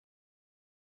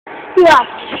You are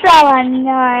so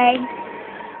annoying.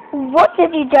 What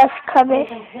did you just come in?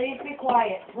 Please be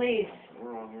quiet, please.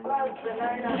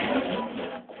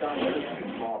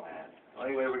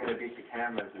 Only way we're going to beat the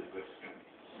cameras is with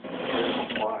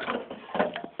water.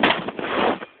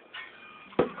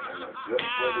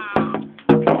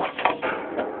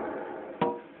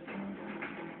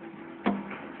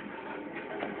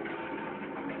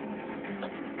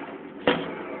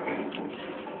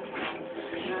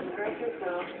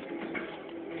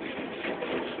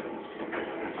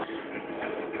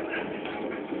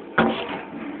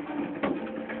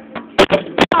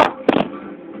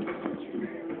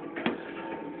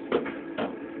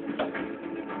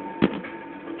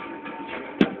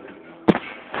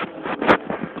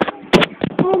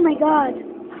 Oh my God.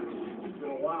 It's been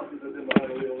a while since I've been behind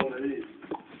the wheel of one of these.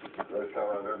 First time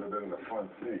I've ever been in the front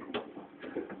seat.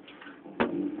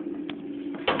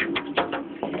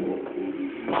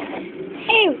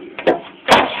 Hey,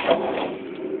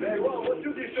 Hey, Ron, what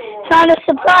took you so long? found a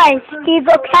surprise. Steve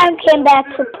O'Connor came back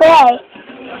to play.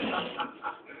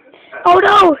 Oh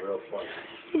no!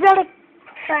 He's on a...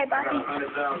 Sorry, buddy.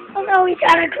 Oh no, he's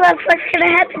on a club. What's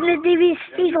gonna happen to D.B.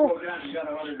 Stiegel?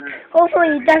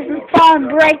 Hopefully he doesn't fall and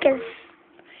break his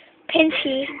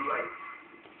pinchy.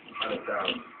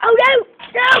 Oh no!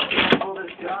 No! Pull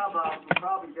this job off, we're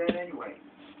probably dead anyway.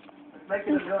 Let's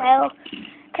make it a good. Well,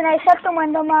 can I shut the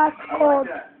window, Mark? Cold.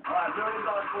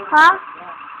 Huh?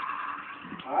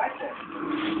 Alright then.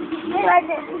 I like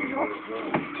this.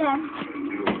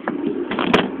 10.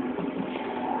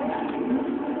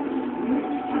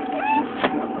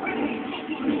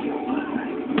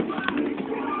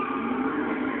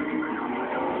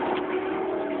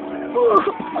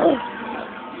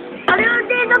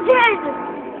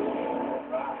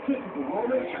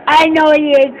 I know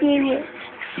you're genius.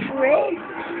 Right?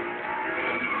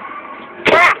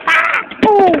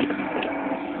 Oh!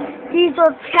 Diesel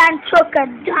 10 took a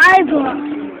diver.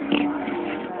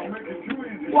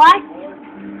 What?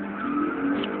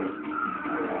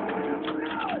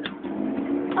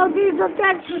 Oh, Diesel 10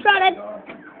 shot it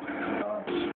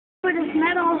with his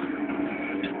metal.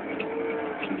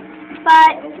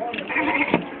 But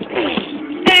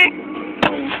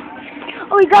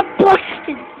oh, he got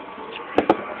busted.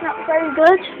 Not very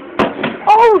good.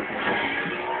 Oh!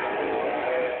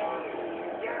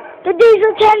 The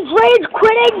Diesel 10 blade's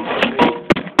quitting!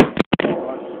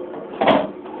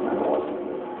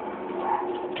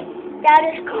 That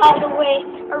is called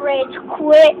a rage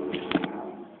quit.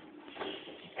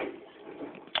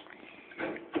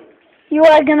 You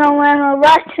are gonna learn a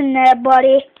lesson there,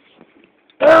 buddy.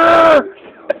 Oh.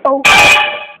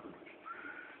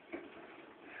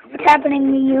 What's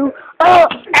happening to you? Oh!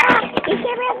 Ah! You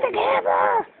can't have the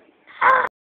camera!